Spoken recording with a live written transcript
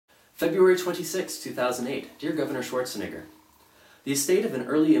February 26, 2008. Dear Governor Schwarzenegger, the estate of an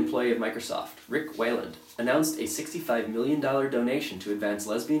early employee of Microsoft, Rick Weiland, announced a $65 million donation to advance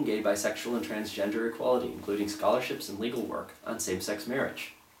lesbian, gay, bisexual, and transgender equality, including scholarships and legal work on same-sex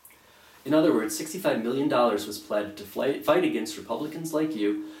marriage. In other words, $65 million was pledged to fight against Republicans like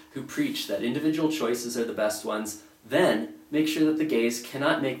you who preach that individual choices are the best ones, then make sure that the gays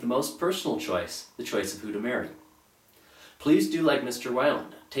cannot make the most personal choice, the choice of who to marry. Please do like Mr.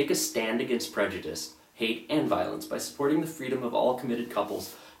 Weiland. Take a stand against prejudice, hate, and violence by supporting the freedom of all committed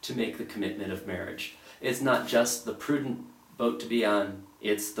couples to make the commitment of marriage. It's not just the prudent boat to be on,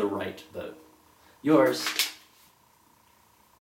 it's the right boat. Yours,